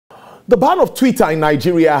The ban of Twitter in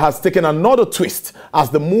Nigeria has taken another twist as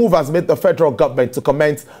the move has made the federal government to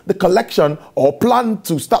commence the collection or plan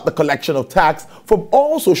to start the collection of tax from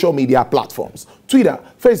all social media platforms, Twitter,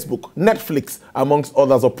 Facebook, NEFLIX, amongst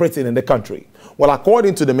others operating in the country. Well,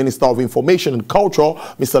 according to the Minister of Information and Culture,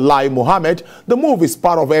 Mr. Lai Mohammed, the move is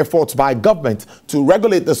part of efforts by government to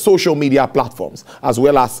regulate the social media platforms, as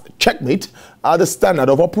well as checkmate the standard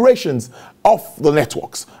of operations of the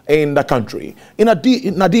networks in the country. In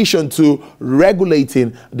addition to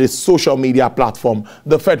regulating the social media platform,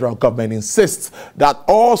 the federal government insists that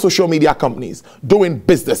all social media companies doing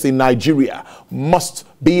business in Nigeria must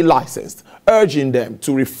be licensed, urging them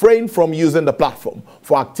to refrain from using the platform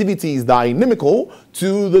for activities that are inimical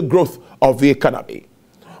to the growth of the economy.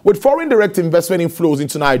 With foreign direct investment inflows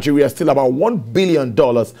into Nigeria still about $1 billion,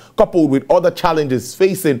 coupled with other challenges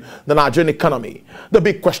facing the Nigerian economy, the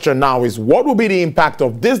big question now is what will be the impact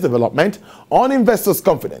of this development on investors'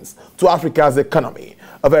 confidence to Africa's economy?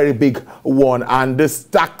 A very big one. And this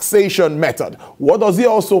taxation method, what does it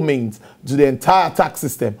also mean to the entire tax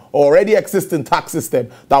system, already existing tax system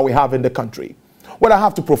that we have in the country? Well, I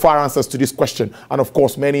have to provide answers to this question, and of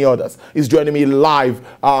course many others. He's joining me live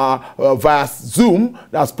via Zoom.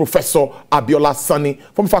 That's Professor Abiola Sani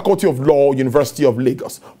from Faculty of Law, University of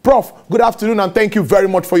Lagos. Prof, good afternoon, and thank you very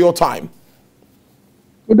much for your time.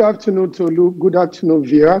 Good afternoon, Tolu. Good afternoon,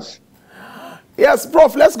 viewers. Yes,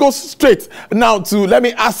 Prof, let's go straight now to, let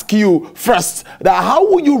me ask you first, that how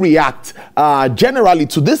will you react generally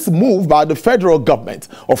to this move by the federal government?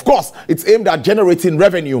 Of course, it's aimed at generating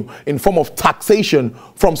revenue in form of taxation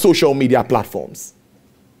from social media platforms.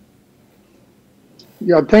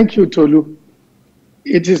 Yeah, thank you, Tolu.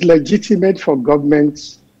 It is legitimate for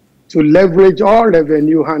governments to leverage all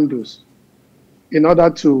revenue handles in order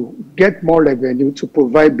to get more revenue to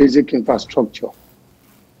provide basic infrastructure.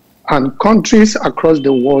 And countries across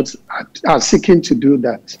the world are seeking to do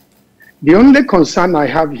that. The only concern I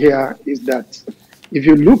have here is that if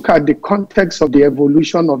you look at the context of the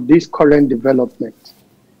evolution of this current development,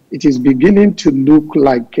 it is beginning to look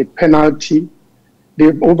like a penalty.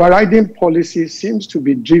 The overriding policy seems to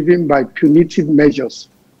be driven by punitive measures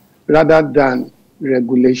rather than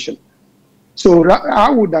regulation. So I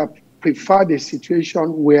would have preferred a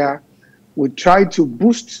situation where we try to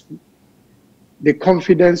boost the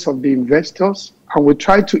confidence of the investors, and we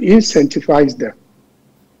try to incentivize them.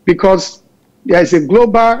 Because there is a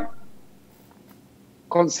global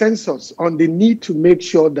consensus on the need to make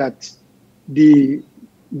sure that the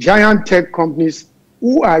giant tech companies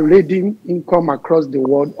who are raiding income across the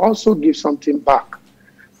world also give something back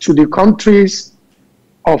to the countries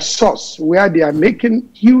of source where they are making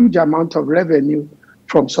huge amount of revenue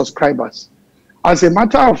from subscribers. As a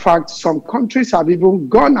matter of fact, some countries have even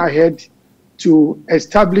gone ahead to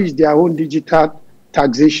establish their own digital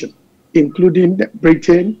taxation, including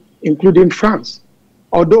Britain, including France,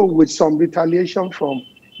 although with some retaliation from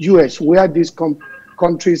US, where these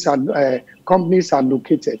companies are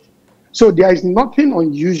located. So there is nothing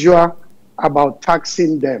unusual about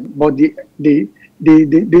taxing them, but the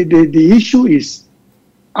issue is,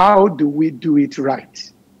 how do we do it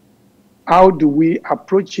right? How do we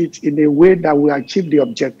approach it in a way that will achieve the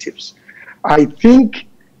objectives? I think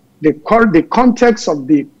the context of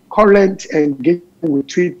the current engagement with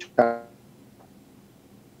Twitter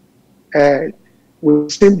will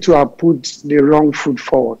seem to have put the wrong foot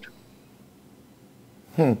forward.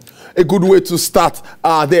 A good way to start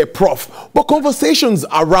there, Prof. But conversations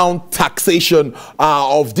around taxation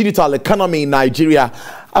of digital economy in Nigeria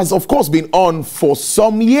has, of course, been on for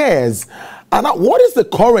some years. And what is the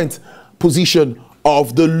current position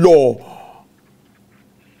of the law?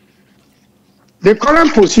 The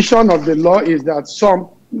current position of the law is that some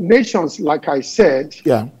nations, like I said,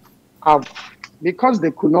 have, because they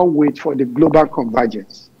could not wait for the global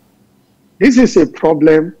convergence. This is a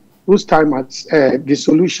problem whose time the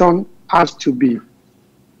solution has to be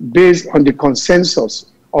based on the consensus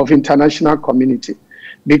of international community,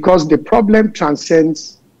 because the problem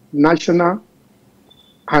transcends national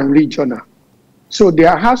and regional. So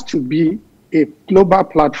there has to be a global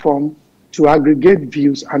platform to aggregate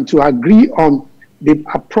views and to agree on the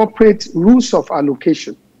appropriate rules of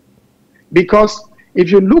allocation. Because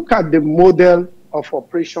if you look at the model of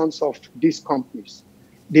operations of these companies,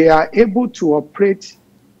 they are able to operate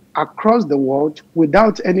across the world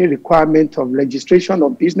without any requirement of registration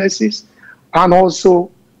of businesses and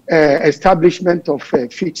also establishment of a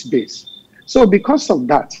fixed base. So because of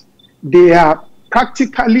that, they are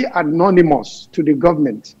practically anonymous to the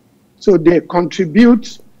government. So they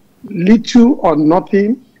contribute little or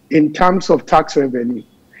nothing in terms of tax revenue.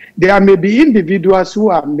 There may be individuals who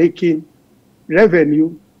are making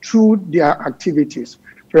revenue through their activities.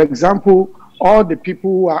 For example, all the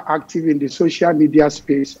people who are active in the social media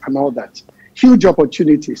space and all that. Huge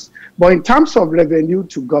opportunities. But in terms of revenue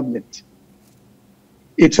to government,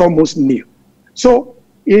 it's almost nil. So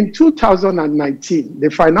in 2019, the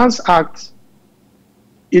Finance Act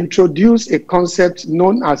introduced a concept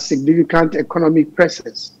known as significant economic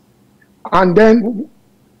presence. And then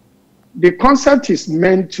the concept is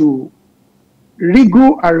meant to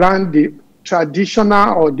wriggle around the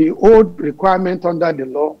traditional or the old requirement under the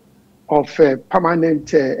law of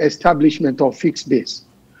permanent establishment or fixed base.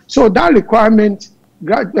 So that requirement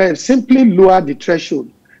simply lowered the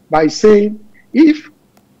threshold by saying if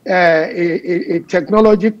a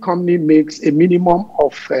technology company makes a minimum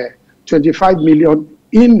of 25 million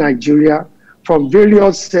in Nigeria from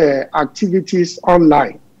various activities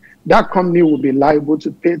online, that company will be liable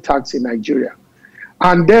to pay tax in Nigeria.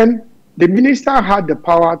 And then the minister had the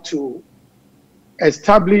power to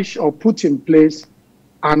establish or put in place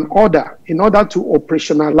an order in order to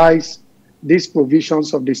operationalize these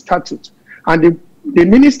provisions of the statute. And the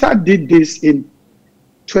minister did this in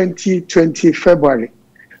 2020 February.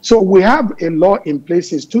 So we have a law in place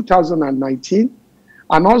since 2019,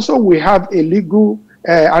 and also we have a legal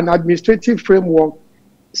and administrative framework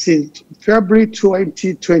since February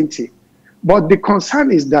 2020. But the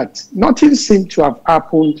concern is that nothing seems to have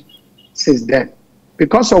happened since then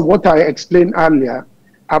because of what I explained earlier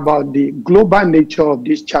about the global nature of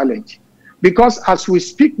this challenge. Because as we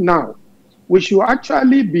speak now, we should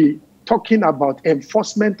actually be talking about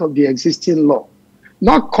enforcement of the existing law,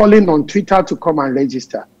 not calling on Twitter to come and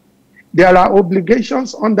register. There are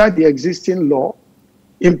obligations under the existing law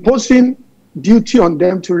imposing duty on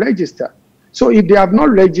them to register. So if they have not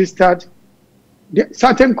registered,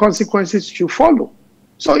 certain consequences should follow.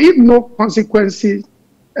 So if no consequences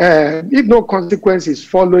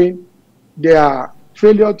following their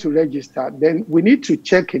failure to register, then we need to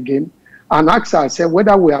check again and ask ourselves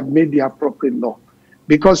whether we have made the appropriate law.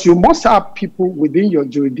 Because you must have people within your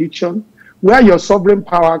jurisdiction where your sovereign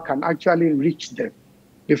power can actually reach them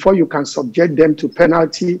before you can subject them to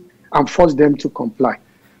penalty and force them to comply.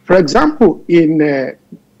 For example, in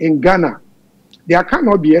Ghana, there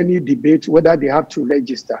cannot be any debate whether they have to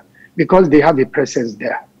register because they have a presence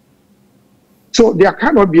there. So there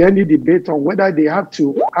cannot be any debate on whether they have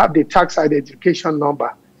to have the tax identification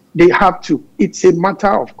number. They have to. It's a matter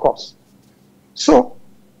of course. So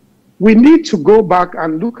we need to go back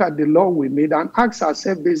and look at the law we made and ask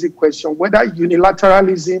ourselves basic question whether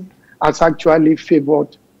unilateralism has actually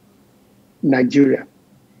favored Nigeria.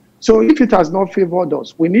 So if it has not favored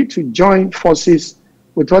us, we need to join forces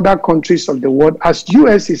with other countries of the world, as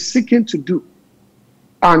US is seeking to do,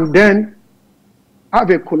 and then have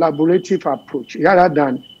a collaborative approach rather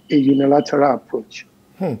than a unilateral approach.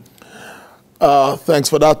 Thanks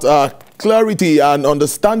for that clarity and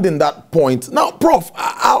understanding that point. Now, Prof,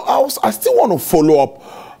 I still want to follow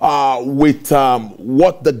up with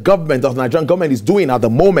what the government of the Nigerian government is doing at the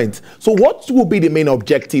moment. So what will be the main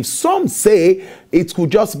objective? Some say it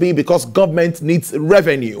could just be because government needs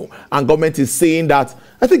revenue and government is saying that,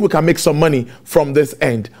 I think we can make some money from this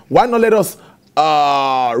end. Why not let us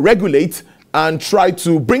regulate and try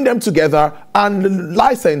to bring them together and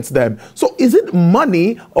license them? So is it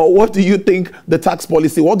money, or what do you think the tax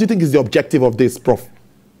policy, what do you think is the objective of this, Prof?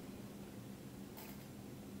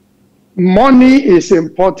 Money is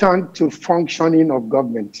important to functioning of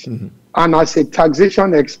government. And as a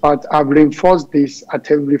taxation expert, I've reinforced this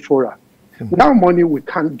at every forum. Without money, we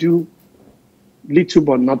can't do little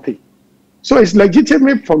but nothing. So it's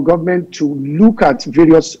legitimate for government to look at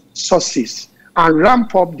various sources and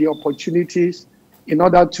ramp up the opportunities in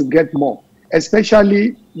order to get more,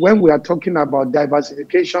 especially when we are talking about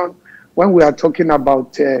diversification, when we are talking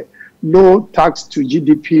about low tax to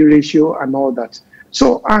GDP ratio and all that.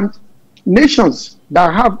 So, and nations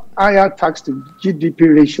that have higher tax to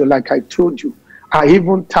GDP ratio, like I told you, are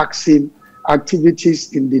even taxing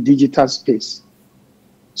activities in the digital space.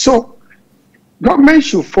 So government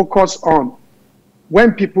should focus on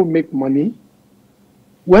when people make money,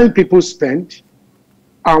 when people spend,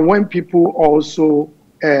 and when people also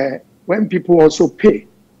pay.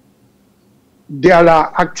 There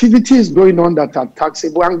are activities going on that are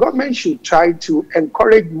taxable, and government should try to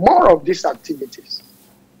encourage more of these activities.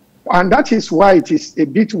 And that is why it is a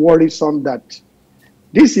bit worrisome that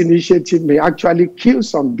this initiative may actually kill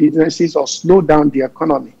some businesses or slow down the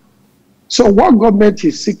economy. So what government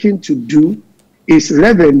is seeking to do is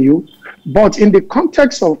revenue, but in the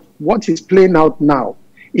context of what is playing out now,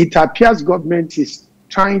 it appears government is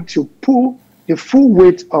trying to pull the full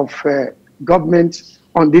weight of government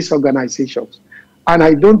on these organizations. And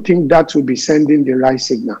I don't think that will be sending the right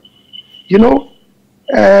signal. You know,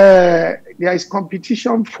 there is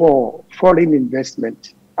competition for foreign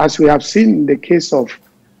investment, as we have seen in the case of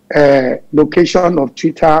location of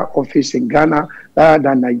Twitter office in Ghana rather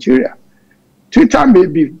than Nigeria. Twitter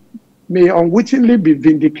may unwittingly be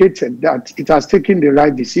vindicated that it has taken the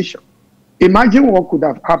right decision. Imagine what could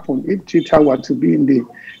have happened if Twitter were to be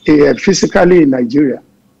physically in Nigeria.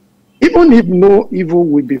 Even if no evil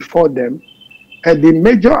will befall them, the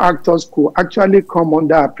major actors could actually come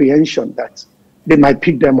under apprehension that they might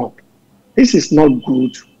pick them up. This is not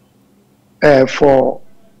good for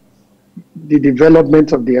the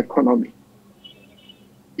development of the economy.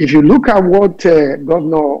 If you look at what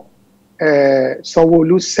Governor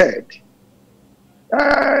Sanwo-Olu said,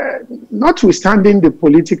 notwithstanding the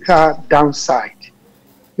political downside,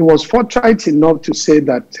 he was forthright enough to say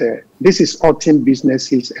that this is hurting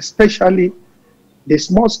businesses, especially the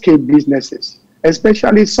small-scale businesses,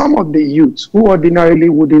 especially some of the youths who ordinarily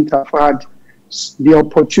wouldn't have had the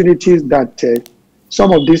opportunities that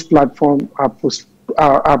some of these platforms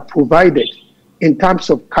are provided in terms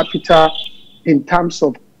of capital, in terms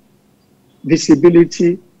of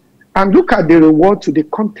visibility, and look at the reward to the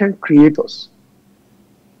content creators.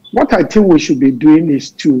 What I think we should be doing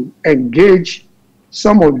is to engage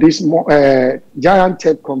some of these giant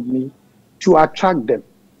tech companies to attract them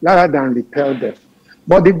rather than repel them.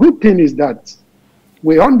 But the good thing is that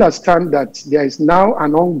we understand that there is now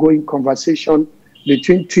an ongoing conversation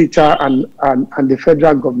between Twitter and the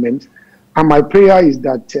federal government. And my prayer is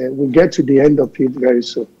that we get to the end of it very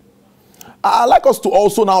soon. I'd like us to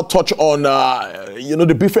also now touch on,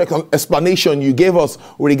 the brief explanation you gave us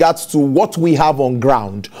with regards to what we have on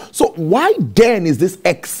ground. So why then is this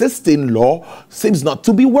existing law seems not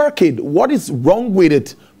to be working? What is wrong with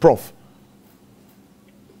it, Prof?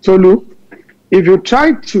 Tolu, if you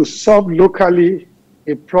try to solve locally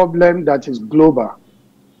a problem that is global,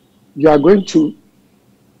 you are going to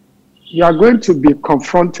be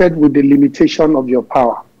confronted with the limitation of your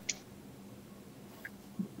power.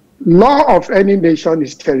 Law of any nation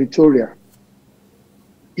is territorial.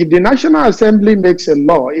 If the National Assembly makes a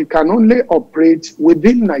law, it can only operate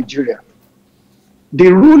within Nigeria.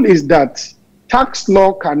 The rule is that tax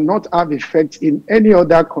law cannot have effect in any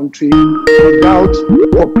other country without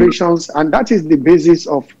operations, and that is the basis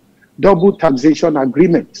of double taxation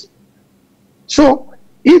agreements. So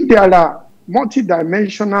if there are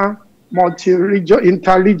multidimensional,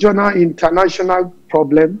 interregional, international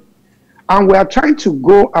problems, and we are trying to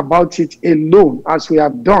go about it alone, as we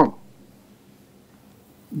have done,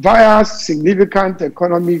 via significant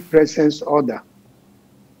economic presence order.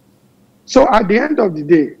 So at the end of the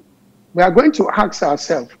day, we are going to ask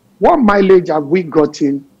ourselves, what mileage have we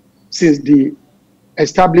gotten since the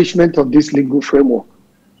establishment of this legal framework?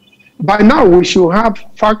 By now, we should have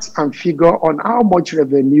facts and figure on how much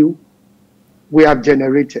revenue we have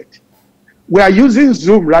generated. We are using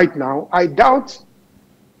Zoom right now. I doubt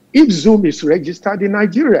if Zoom is registered in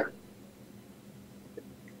Nigeria.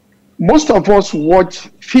 Most of us watch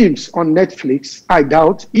films on Netflix. I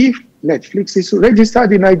doubt if Netflix is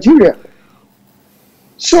registered in Nigeria.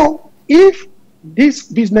 So if these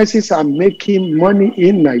businesses are making money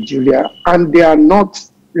in Nigeria and they are not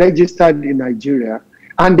registered in Nigeria,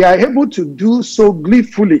 and they are able to do so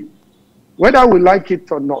gleefully, whether we like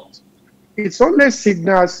it or not, it's only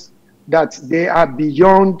signals that they are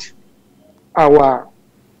beyond our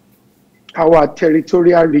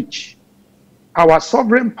territorial reach. Our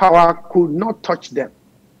sovereign power could not touch them.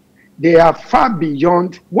 They are far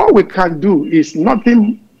beyond. What we can do is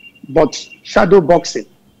nothing but shadow boxing.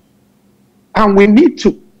 And we need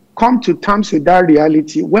to come to terms with that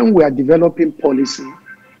reality when we are developing policy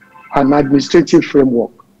and administrative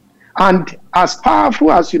framework. And as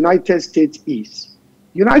powerful as United States is,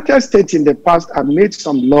 United States in the past have made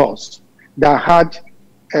some laws that had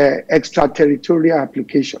extraterritorial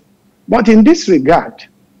application. But in this regard,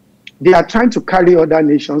 they are trying to carry other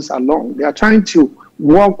nations along. They are trying to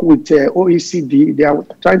work with OECD. They are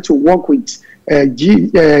trying to work with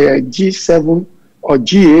G7 or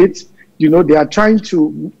G8. You know, they are trying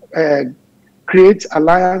to create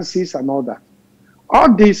alliances and all that.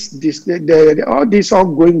 All this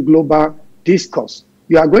ongoing global discourse,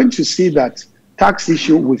 you are going to see that tax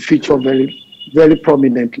issue will feature very, very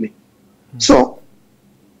prominently. Mm-hmm. So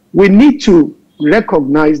we need to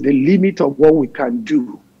recognize the limit of what we can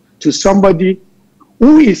do to somebody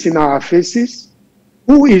who is in our faces,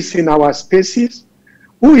 who is in our spaces,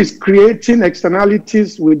 who is creating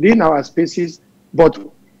externalities within our spaces, but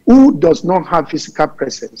who does not have physical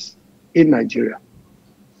presence in Nigeria.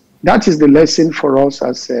 That is the lesson for us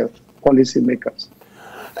as policymakers.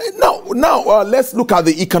 Now, let's look at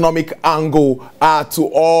the economic angle to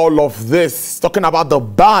all of this, talking about the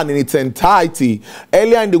ban in its entirety.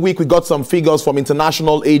 Earlier in the week, we got some figures from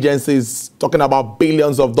international agencies talking about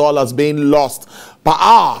billions of dollars being lost per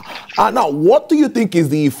hour. Now, what do you think is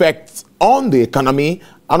the effect on the economy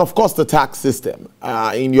and, of course, the tax system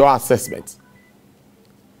in your assessment?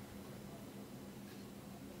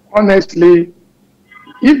 Honestly,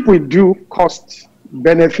 if we do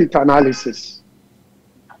cost-benefit analysis,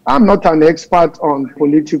 I'm not an expert on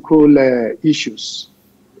political issues.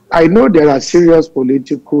 I know there are serious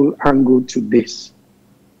political angle to this,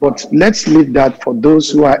 but let's leave that for those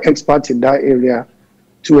who are experts in that area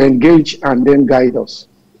to engage and then guide us.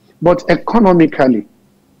 But economically,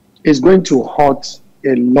 it's going to hurt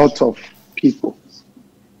a lot of people.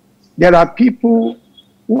 There are people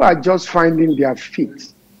who are just finding their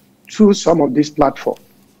feet through some of these platforms.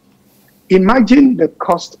 Imagine the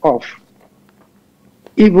cost of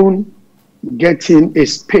even getting a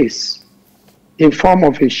space in form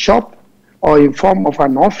of a shop or in form of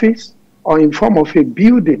an office or in form of a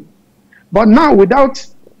building. But now without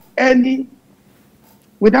having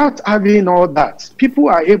all that, people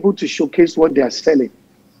are able to showcase what they are selling.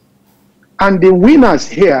 And the winners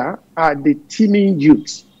here are the teeming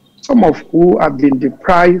youths, some of who have been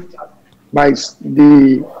deprived by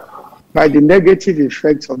the negative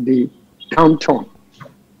effects of the downturn.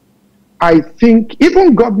 I think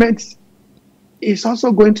even government is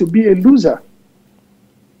also going to be a loser.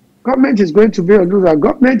 Government is going to be a loser.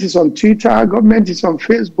 Government is on Twitter. Government is on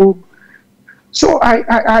Facebook. So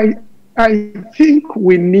I think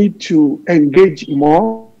we need to engage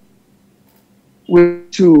more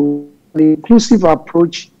with an inclusive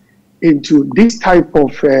approach into this type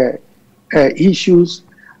of issues,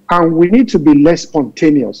 and we need to be less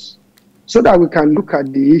spontaneous so that we can look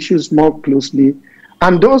at the issues more closely.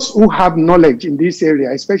 And those who have knowledge in this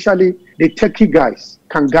area, especially the techie guys,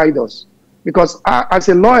 can guide us. Because as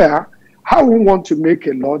a lawyer, how we want to make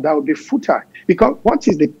a law that will be futile? Because what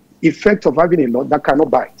is the effect of having a law that cannot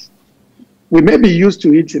bite? We may be used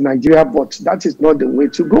to it in Nigeria, but that is not the way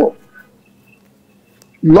to go.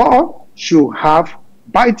 Law should have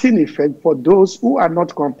biting effect for those who are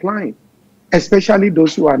not complying, especially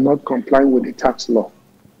those who are not complying with the tax law.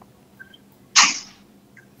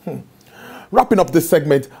 Wrapping up this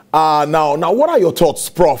segment, now, what are your thoughts,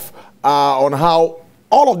 Prof, on how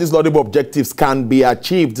all of these laudable objectives can be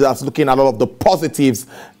achieved? That's looking at all of the positives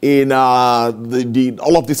in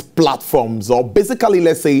all of these platforms, or basically,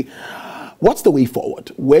 let's say, what's the way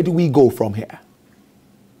forward? Where do we go from here?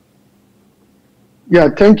 Yeah,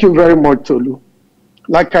 thank you very much, Tolu.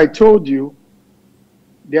 Like I told you,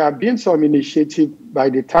 there have been some initiative by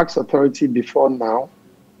the tax authority before now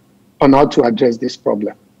on how to address this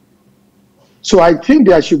problem. So I think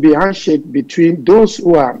there should be a handshake between those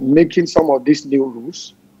who are making some of these new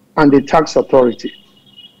rules and the tax authority.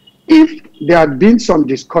 If there had been some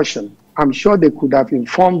discussion, I'm sure they could have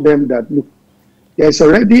informed them that, look, there's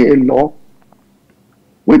already a law,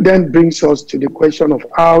 which then brings us to the question of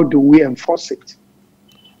how do we enforce it.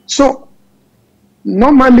 So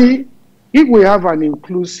normally, if we have an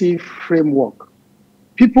inclusive framework,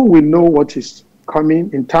 people will know what is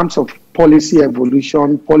coming in terms of policy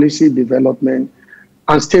evolution, policy development,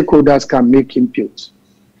 and stakeholders can make inputs.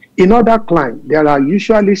 In other climes, there are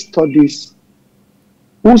usually studies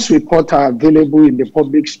whose reports are available in the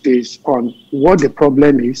public space on what the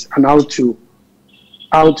problem is and how to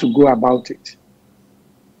go about it.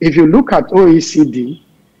 If you look at OECD,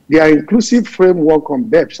 their inclusive framework on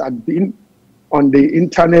BEPS had been on the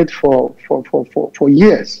internet for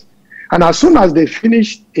years. And as soon as they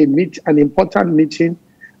finish an important meeting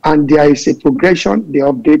and there is a progression, they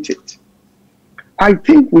update it. I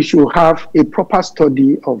think we should have a proper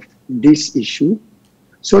study of this issue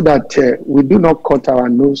so that we do not cut our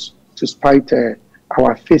nose to spite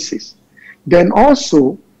our faces. Then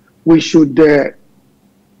also, we should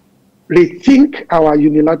rethink our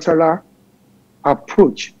unilateral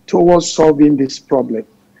approach towards solving this problem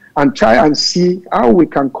and try and see how we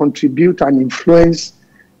can contribute and influence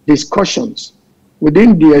discussions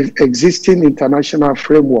within the existing international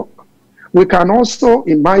framework. We can also,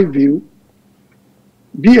 in my view,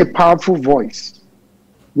 be a powerful voice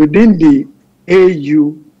within the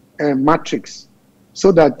AU matrix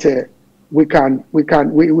so that we can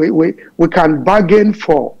bargain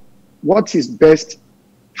for what is best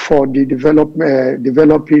for the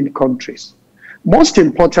developing countries. Most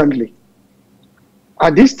importantly,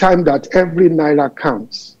 at this time that every naira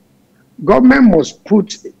counts, government must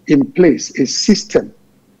put in place a system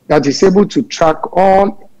that is able to track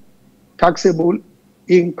all taxable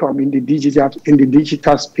income in the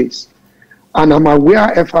digital space. And I'm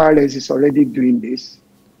aware FRS is already doing this.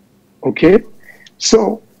 Okay?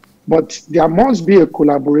 So, but there must be a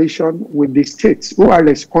collaboration with the states who are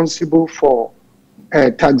responsible for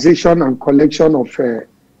taxation and collection of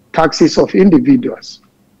taxes of individuals.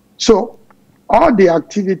 So, all the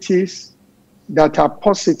activities that are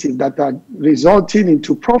positive, that are resulting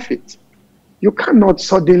into profit, you cannot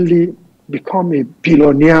suddenly become a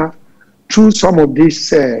billionaire through some of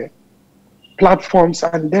these platforms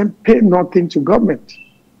and then pay nothing to government.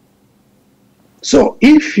 So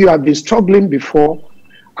if you have been struggling before,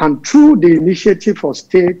 and through the initiative of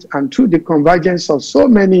state and through the convergence of so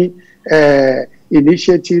many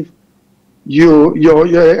initiatives,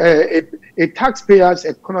 a taxpayer's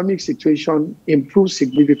economic situation improves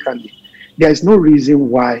significantly. There is no reason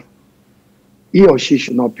why he or she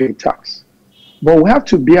should not pay tax. But we have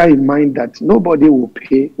to bear in mind that nobody will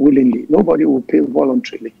pay willingly. Nobody will pay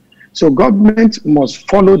voluntarily. So government must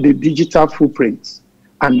follow the digital footprints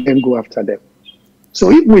and then go after them. So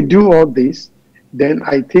if we do all this, then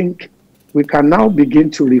I think we can now begin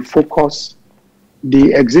to refocus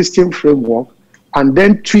the existing framework and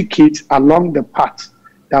then tweak it along the path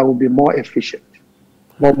that will be more efficient.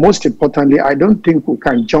 But most importantly, I don't think we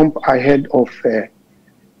can jump ahead of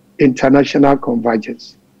international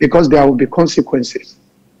convergence, because there will be consequences.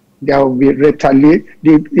 There will be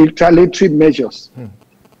retaliatory measures.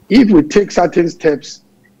 If we take certain steps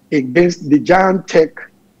against the giant tech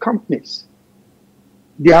companies,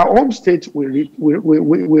 their home state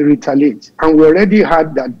will retaliate. And we already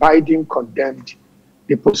had that Biden condemned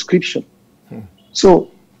the prescription.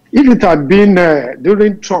 So if it had been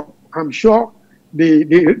during Trump, I'm sure the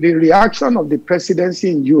reaction of the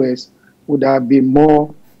presidency in US would have been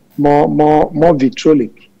more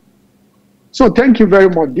vitriolic. So thank you very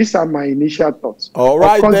much. These are my initial thoughts. All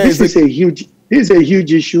right, of course, this is a huge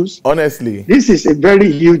issue. Honestly, this is a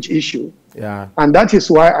very huge issue. Yeah. And that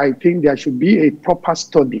is why I think there should be a proper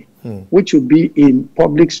study, which would be in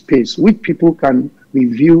public space, which people can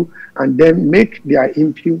review and then make their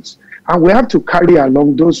inputs. And we have to carry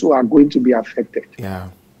along those who are going to be affected. Yeah.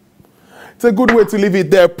 It's a good way to leave it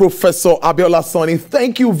there, Professor Abiola Sani.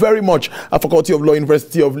 Thank you very much, Faculty of Law,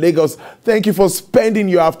 University of Lagos. Thank you for spending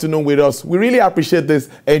your afternoon with us. We really appreciate this.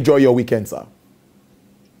 Enjoy your weekend, sir.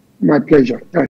 My pleasure.